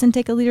not-for-profits and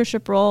take a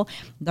leadership role.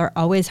 They're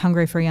always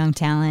hungry for young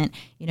talent,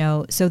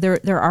 so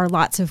there are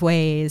lots of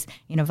ways,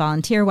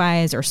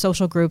 volunteer-wise or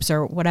social groups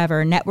or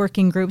whatever,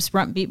 networking groups,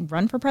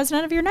 run for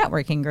president of your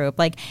networking group.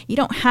 Like, you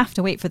don't have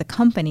to wait for the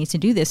company to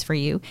do this for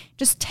you.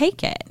 Just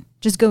take it.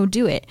 Just go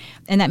do it.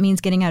 And that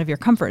means getting out of your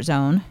comfort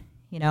zone.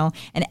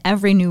 And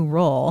every new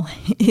role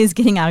is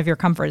getting out of your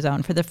comfort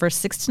zone. For the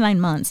first 6 to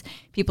 9 months,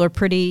 people are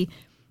pretty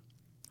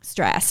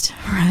stressed,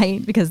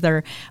 right? Because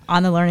they're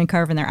on the learning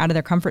curve and they're out of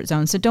their comfort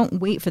zone. So don't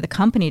wait for the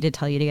company to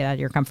tell you to get out of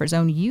your comfort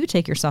zone. You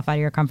take yourself out of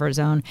your comfort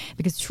zone,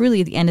 because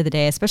truly at the end of the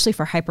day, especially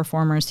for high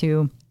performers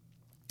who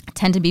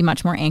tend to be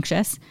much more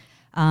anxious,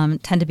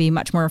 tend to be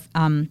much more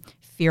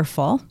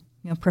fearful,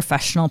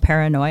 professional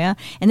paranoia.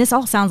 And this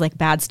all sounds like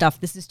bad stuff.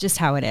 This is just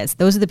how it is.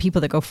 Those are the people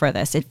that go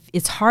furthest.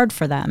 It's hard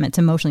for them. It's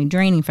emotionally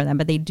draining for them,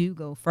 but they do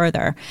go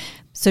further.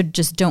 So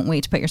just don't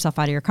wait to put yourself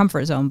out of your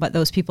comfort zone. But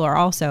those people are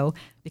also,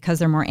 because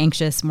they're more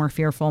anxious, more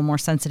fearful, more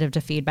sensitive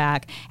to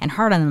feedback, and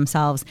hard on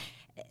themselves,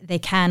 they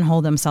can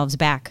hold themselves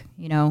back,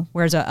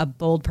 whereas a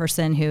bold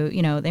person who,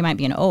 they might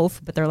be an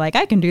oaf, but they're like,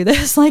 I can do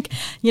this. Like,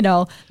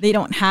 they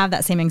don't have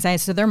that same anxiety.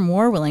 So they're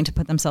more willing to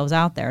put themselves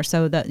out there.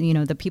 So that,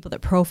 the people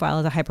that profile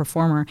as a high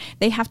performer,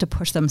 they have to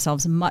push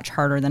themselves much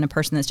harder than a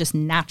person that's just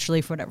naturally,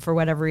 for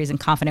whatever reason,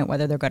 confident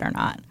whether they're good or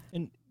not.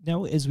 And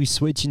now as we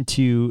switch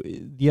into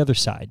the other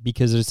side,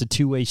 because it's a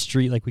two-way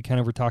street, like we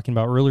kind of were talking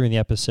about earlier in the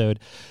episode,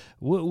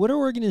 what are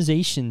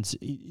organizations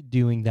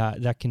doing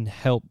that can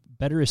help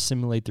better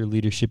assimilate their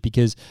leadership?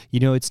 Because,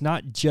 it's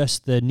not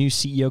just the new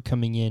CEO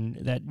coming in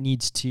that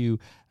needs to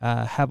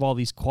have all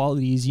these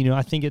qualities.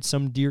 I think at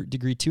some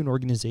degree too, an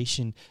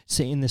organization,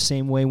 say in the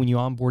same way when you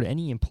onboard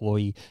any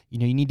employee, you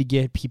need to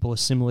get people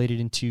assimilated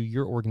into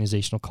your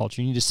organizational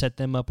culture. You need to set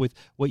them up with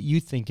what you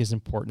think is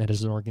important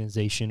as an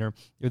organization, or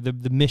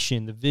the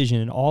mission, the vision,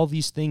 and all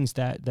these things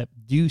that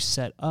do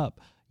set up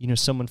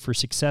someone for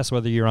success,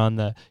 whether you're on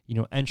the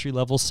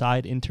entry-level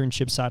side,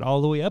 internship side,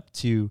 all the way up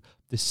to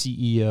the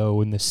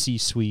CEO and the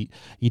C-suite.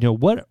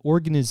 What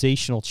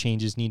organizational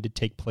changes need to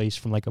take place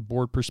from like a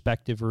board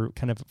perspective, or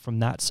kind of from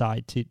that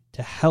side,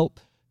 to help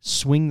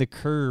swing the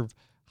curve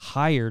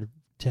higher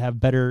to have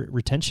better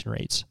retention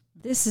rates?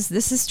 This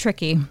is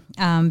tricky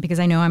because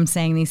I know I'm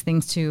saying these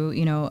things to,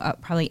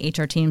 probably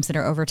HR teams that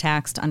are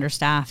overtaxed,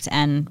 understaffed,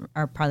 and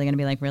are probably going to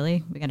be like,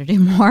 really? We got to do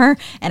more?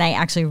 And I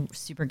actually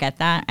super get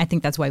that. I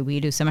think that's why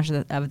we do so much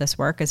of this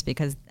work, is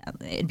because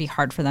it'd be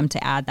hard for them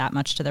to add that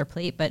much to their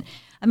plate. But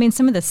I mean,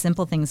 some of the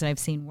simple things that I've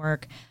seen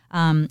work,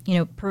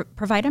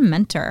 provide a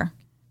mentor,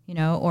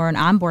 or an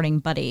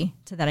onboarding buddy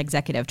to that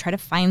executive. Try to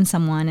find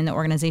someone in the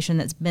organization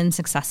that's been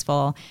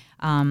successful,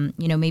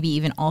 maybe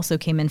even also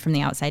came in from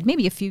the outside,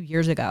 maybe a few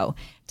years ago,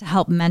 to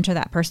help mentor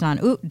that person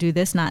on, do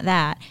this, not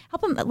that.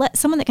 Help them,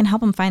 someone that can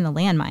help them find the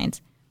landmines.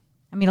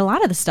 I mean, a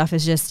lot of the stuff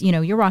is just,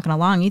 you're walking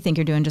along, you think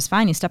you're doing just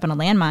fine, you step on a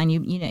landmine,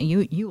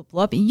 you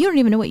blow up, and you don't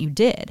even know what you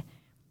did.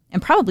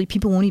 And probably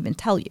people won't even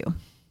tell you,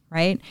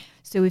 right?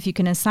 So if you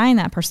can assign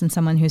that person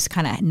someone who's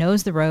kind of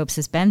knows the ropes,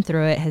 has been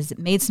through it, has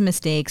made some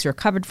mistakes,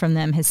 recovered from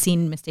them, has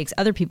seen mistakes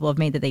other people have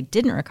made that they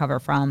didn't recover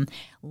from,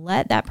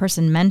 let that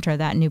person mentor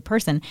that new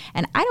person.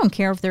 And I don't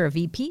care if they're a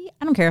VP,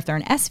 I don't care if they're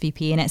an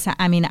SVP. And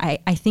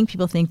I think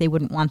people think they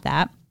wouldn't want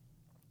that.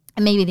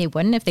 And maybe they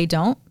wouldn't. If they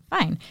don't,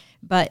 fine.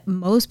 But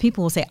most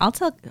people will say, I'll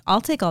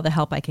take all the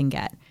help I can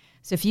get.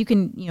 So if you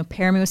can,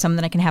 pair me with someone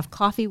that I can have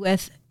coffee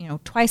with,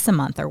 twice a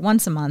month or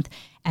once a month,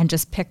 and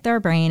just pick their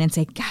brain and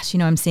say, gosh,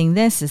 I'm seeing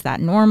this. Is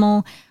that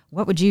normal?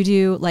 What would you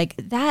do? Like,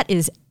 that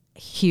is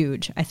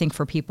huge, I think,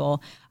 for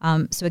people.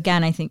 So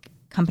again, I think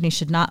companies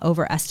should not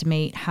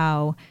overestimate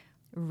how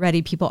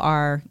ready people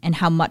are and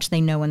how much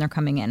they know when they're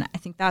coming in. I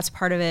think that's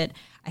part of it.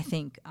 I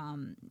think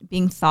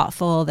being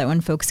thoughtful that when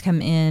folks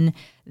come in,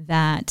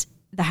 that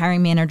the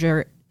hiring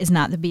manager is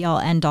not the be all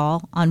end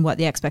all on what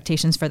the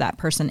expectations for that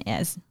person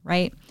is,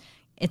 right?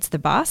 It's the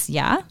boss,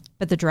 yeah,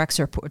 but the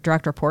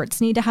direct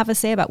reports need to have a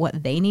say about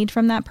what they need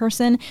from that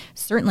person.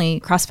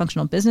 Certainly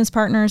cross-functional business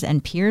partners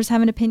and peers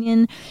have an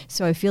opinion.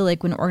 So I feel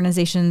like when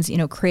organizations,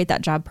 create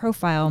that job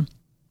profile,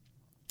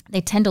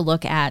 they tend to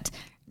look at,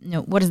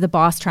 what is the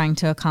boss trying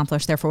to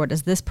accomplish? Therefore, what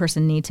does this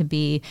person need to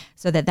be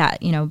so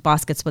that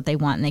boss gets what they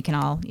want and they can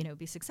all,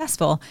 be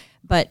successful.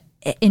 But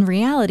in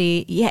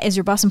reality, yeah, is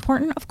your boss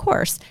important? Of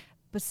course,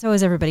 but so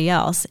is everybody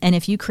else. And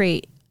if you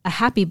create a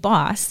happy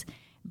boss,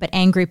 but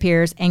angry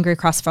peers, angry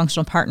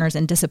cross-functional partners,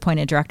 and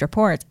disappointed direct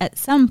reports, at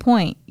some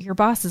point, your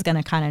boss is going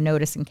to kind of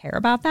notice and care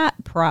about that,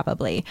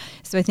 probably.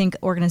 So I think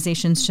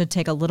organizations should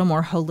take a little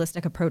more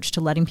holistic approach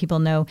to letting people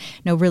know,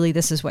 no, really,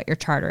 this is what your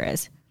charter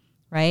is,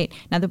 right?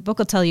 Now, the book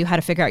will tell you how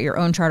to figure out your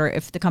own charter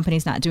if the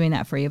company's not doing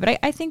that for you. But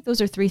I think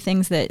those are 3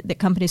 things that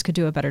companies could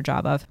do a better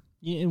job of.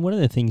 Yeah, and one of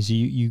the things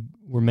you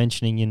were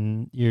mentioning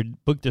in your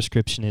book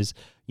description is,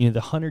 the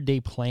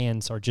 100-day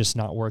plans are just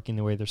not working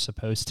the way they're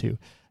supposed to.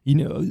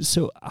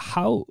 So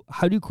how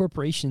do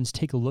corporations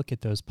take a look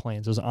at those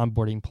plans, those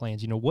onboarding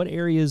plans? What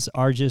areas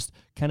are just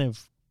kind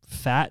of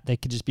fat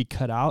that could just be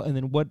cut out? And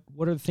then what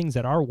are the things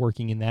that are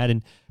working in that?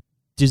 And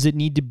does it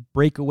need to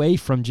break away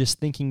from just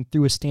thinking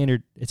through a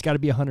standard, it's got to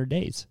be 100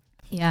 days?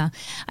 Yeah,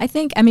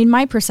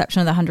 my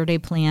perception of the 100-day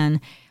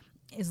plan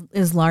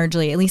is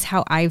largely, at least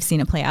how I've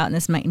seen it play out, and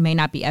this may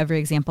not be every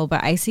example,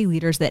 but I see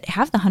leaders that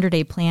have the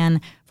 100-day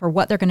plan for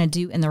what they're going to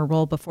do in their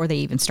role before they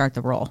even start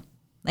the role.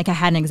 Like I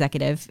had an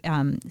executive,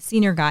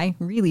 senior guy,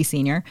 really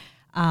senior,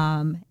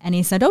 and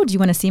he said, "Oh, do you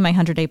want to see my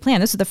 100-day plan?"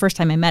 This was the first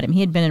time I met him. He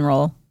had been in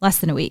role less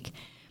than a week.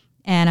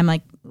 And I'm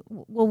like,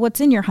 "Well,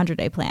 what's in your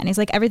 100-day plan?" He's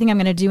like, "Everything I'm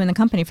going to do in the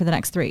company for the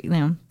next 3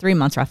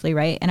 months roughly,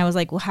 right?" And I was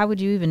like, "Well, how would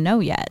you even know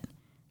yet?"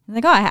 He's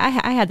like, "Oh,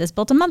 I had this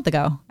built a month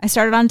ago. I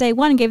started on day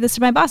 1 and gave this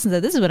to my boss and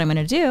said, this is what I'm going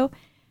to do."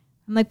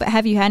 I'm like, "But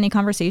have you had any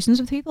conversations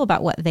with people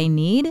about what they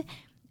need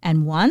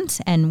and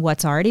want and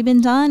what's already been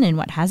done and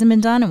what hasn't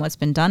been done and what's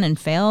been done and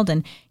failed?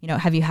 And,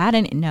 have you had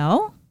any?"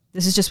 "No,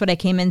 this is just what I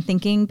came in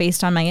thinking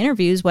based on my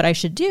interviews, what I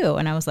should do."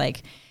 And I was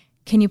like,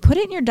 "Can you put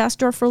it in your desk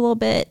drawer for a little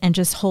bit and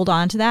just hold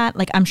on to that?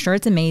 Like, I'm sure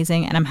it's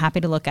amazing and I'm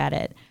happy to look at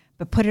it,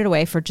 but put it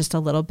away for just a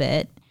little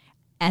bit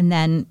and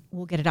then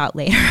we'll get it out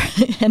later."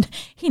 And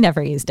he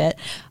never used it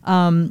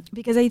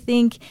because I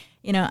think,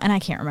 and I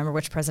can't remember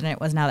which president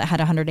it was now that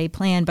had a 100-day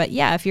plan, but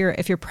yeah, if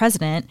you're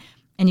president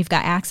and you've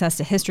got access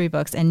to history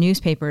books and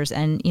newspapers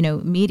and,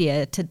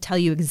 media to tell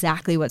you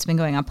exactly what's been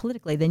going on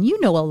politically, then you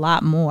know a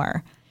lot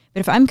more. But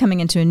if I'm coming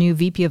into a new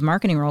VP of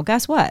marketing role,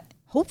 guess what?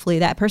 Hopefully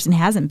that person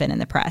hasn't been in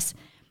the press.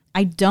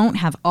 I don't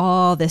have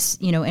all this,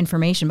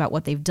 information about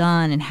what they've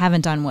done and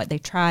haven't done, what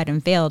they've tried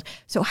and failed.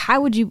 So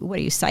what are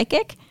you,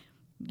 psychic?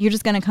 You're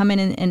just going to come in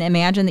and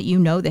imagine that you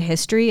know the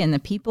history and the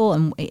people,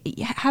 and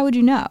how would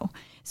you know?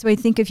 So I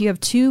think if you have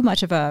too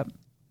much of a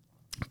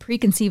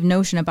preconceived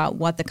notion about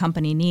what the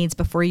company needs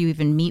before you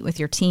even meet with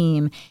your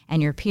team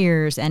and your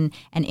peers and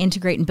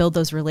integrate and build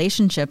those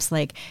relationships,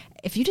 like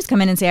if you just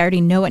come in and say, "I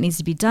already know what needs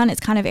to be done," it's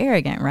kind of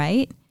arrogant,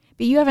 right?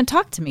 But you haven't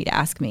talked to me to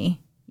ask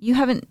me. You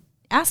haven't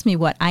asked me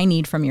what I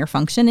need from your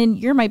function, and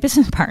you're my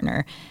business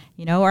partner,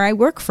 or I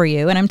work for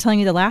you, and I'm telling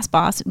you the last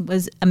boss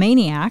was a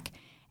maniac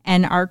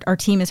and our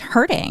team is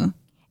hurting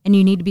and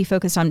you need to be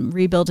focused on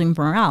rebuilding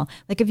morale.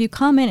 Like if you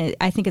come in,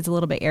 I think it's a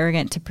little bit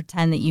arrogant to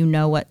pretend that you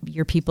know what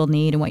your people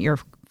need and what your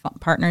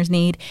partners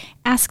need.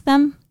 Ask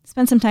them,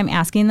 spend some time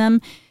asking them,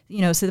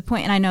 so the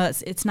point, and I know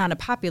it's not a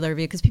popular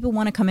view because people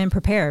want to come in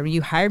prepared.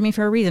 You hired me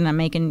for a reason. I'm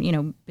making,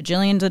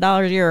 bajillions of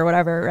dollars a year or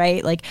whatever,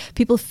 right? Like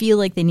people feel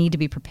like they need to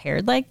be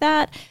prepared like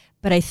that.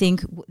 But I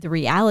think the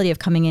reality of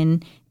coming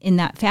in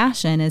that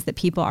fashion is that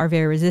people are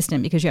very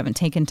resistant because you haven't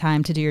taken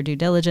time to do your due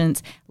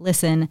diligence,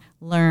 listen,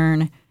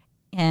 learn,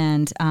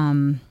 and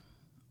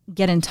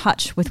get in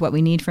touch with what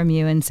we need from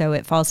you. And so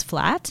it falls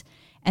flat.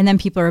 And then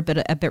people are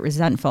a bit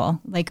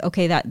resentful. Like,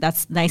 okay,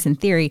 that's nice in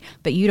theory,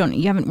 but you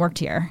haven't worked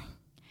here.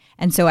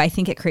 And so I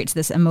think it creates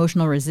this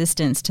emotional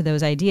resistance to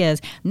those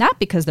ideas, not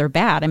because they're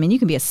bad. I mean, you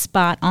can be a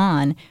spot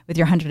on with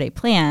your 100-day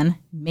plan.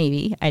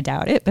 Maybe, I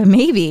doubt it, but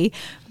maybe.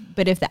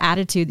 But if the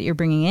attitude that you're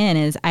bringing in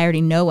is, "I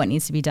already know what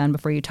needs to be done,"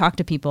 before you talk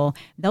to people,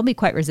 they'll be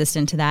quite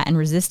resistant to that. And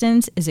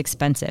resistance is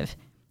expensive.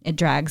 It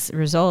drags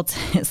results.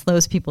 It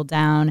slows people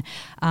down.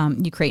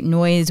 You create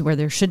noise where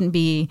there shouldn't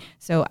be.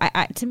 So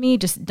to me,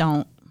 just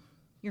don't.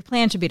 Your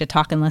plan should be to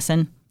talk and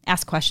listen,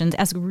 ask questions,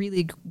 ask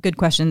really good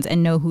questions,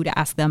 and know who to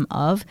ask them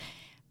of.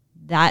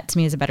 That to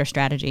me is a better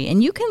strategy.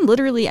 And you can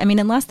literally,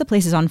 unless the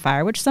place is on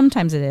fire, which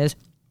sometimes it is,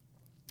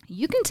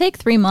 you can take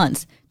 3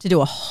 months to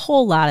do a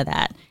whole lot of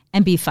that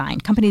and be fine.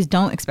 Companies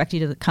don't expect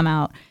you to come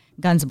out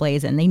guns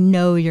blazing. They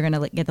know you're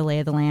going to get the lay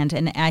of the land.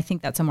 And I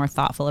think that's a more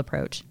thoughtful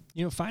approach.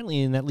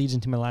 Finally, and that leads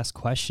into my last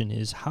question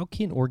is, how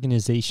can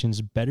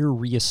organizations better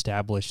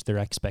reestablish their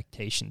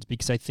expectations?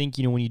 Because I think,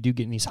 when you do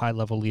get in these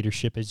high-level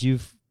leadership, as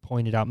you've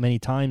pointed out many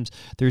times,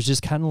 there's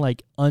just kind of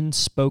like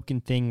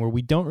unspoken thing where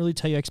we don't really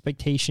tell you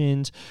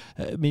expectations.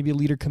 Maybe a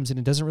leader comes in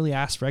and doesn't really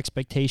ask for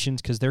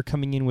expectations because they're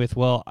coming in with,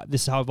 "Well,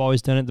 this is how I've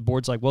always done it." The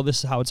board's like, "Well,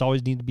 this is how it's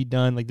always needed to be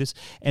done," like this.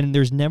 And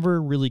there's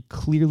never really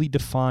clearly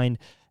defined,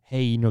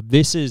 hey,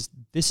 this is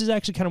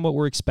actually kind of what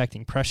we're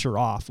expecting, pressure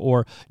off,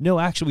 or no,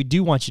 actually we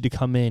do want you to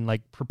come in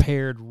like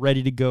prepared,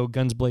 ready to go,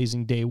 guns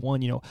blazing day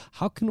one.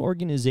 How can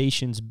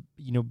organizations,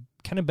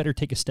 kind of better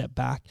take a step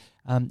back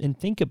and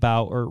think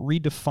about or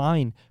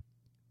redefine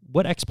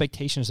what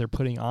expectations they're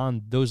putting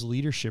on those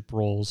leadership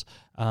roles,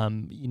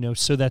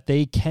 so that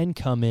they can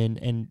come in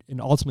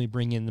and ultimately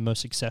bring in the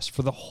most success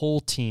for the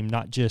whole team,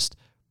 not just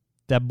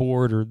that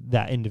board or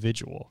that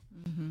individual.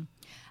 Mm-hmm.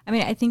 I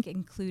mean, I think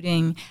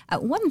including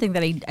one thing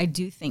that I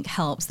do think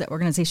helps that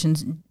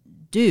organizations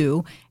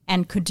do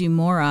and could do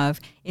more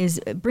of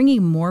is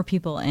bringing more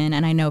people in.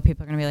 And I know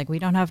people are going to be like, we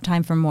don't have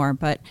time for more,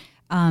 but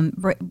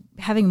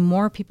having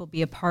more people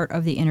be a part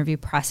of the interview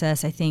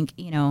process, I think,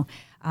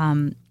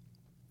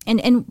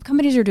 and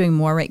companies are doing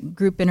more, right?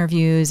 Group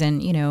interviews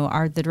and,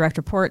 are the direct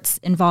reports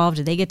involved?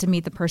 Do they get to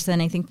meet the person?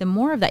 I think the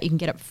more of that you can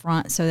get up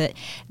front so that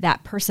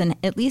that person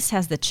at least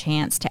has the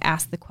chance to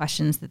ask the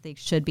questions that they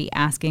should be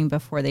asking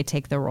before they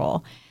take the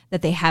role,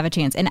 that they have a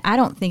chance. And I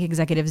don't think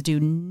executives do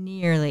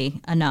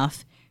nearly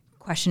enough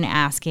question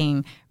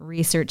asking,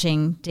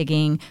 researching,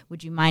 digging.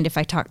 Would you mind if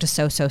I talk to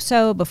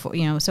so before,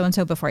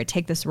 so-and-so before I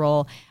take this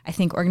role? I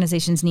think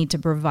organizations need to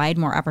provide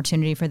more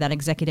opportunity for that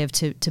executive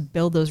to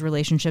build those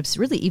relationships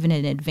really even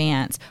in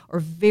advance or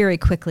very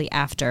quickly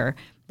after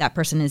that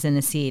person is in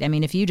the seat. I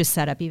mean, if you just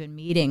set up even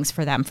meetings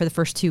for them for the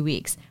first 2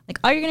 weeks, like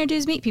all you're going to do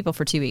is meet people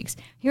for 2 weeks.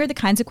 Here are the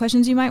kinds of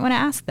questions you might want to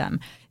ask them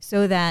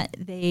so that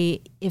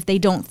if they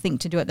don't think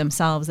to do it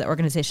themselves, that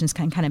organizations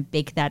can kind of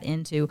bake that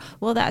into,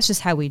 well, that's just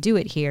how we do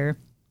it here.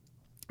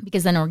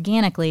 Because then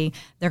organically,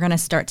 they're going to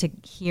start to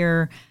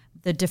hear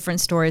the different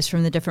stories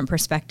from the different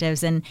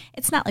perspectives. And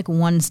it's not like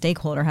one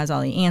stakeholder has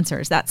all the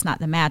answers. That's not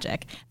the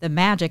magic. The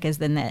magic is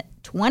then that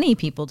 20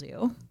 people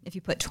do. If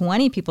you put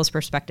 20 people's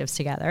perspectives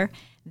together,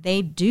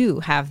 they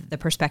do have the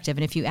perspective.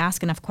 And if you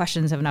ask enough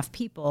questions of enough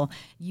people,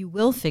 you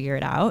will figure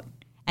it out.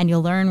 And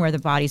you'll learn where the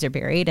bodies are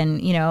buried and,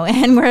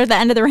 and where the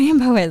end of the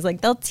rainbow is.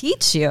 Like, they'll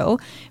teach you,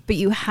 but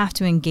you have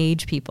to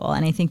engage people.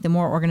 And I think the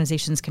more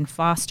organizations can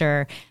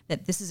foster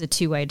that this is a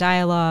two-way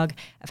dialogue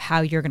of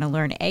how you're going to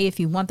learn, A,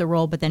 if you want the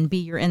role, but then B,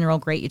 you're in the role,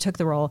 great, you took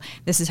the role.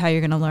 This is how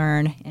you're going to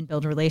learn and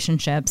build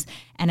relationships.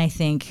 And I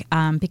think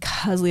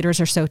because leaders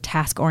are so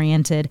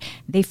task-oriented,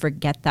 they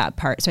forget that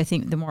part. So I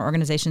think the more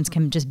organizations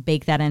can just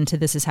bake that into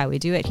this is how we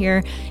do it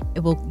here,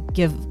 it will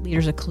give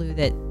leaders a clue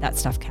that that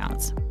stuff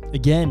counts.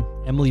 Again,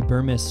 Emily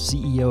Burmis,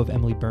 CEO of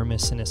Emily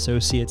Burmis and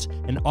Associates,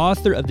 and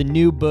author of the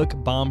new book,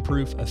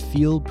 Bomb-Proof, a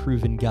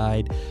field-proven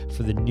guide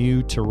for the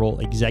new to role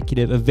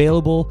executive,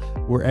 available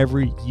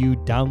wherever you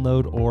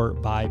download or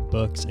buy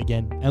books.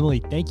 Again,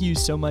 Emily, thank you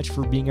so much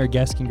for being our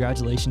guest.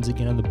 Congratulations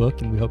again on the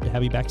book, and we hope to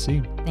have you back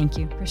soon. Thank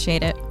you.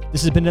 Appreciate it.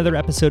 This has been another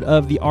episode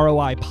of the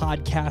ROI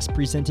Podcast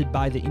presented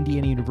by the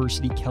Indiana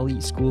University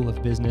Kelley School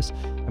of Business.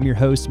 I'm your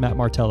host, Matt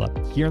Martella.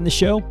 Here on the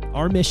show,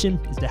 our mission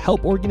is to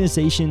help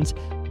organizations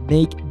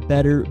make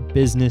better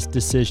business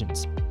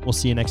decisions. We'll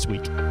see you next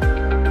week.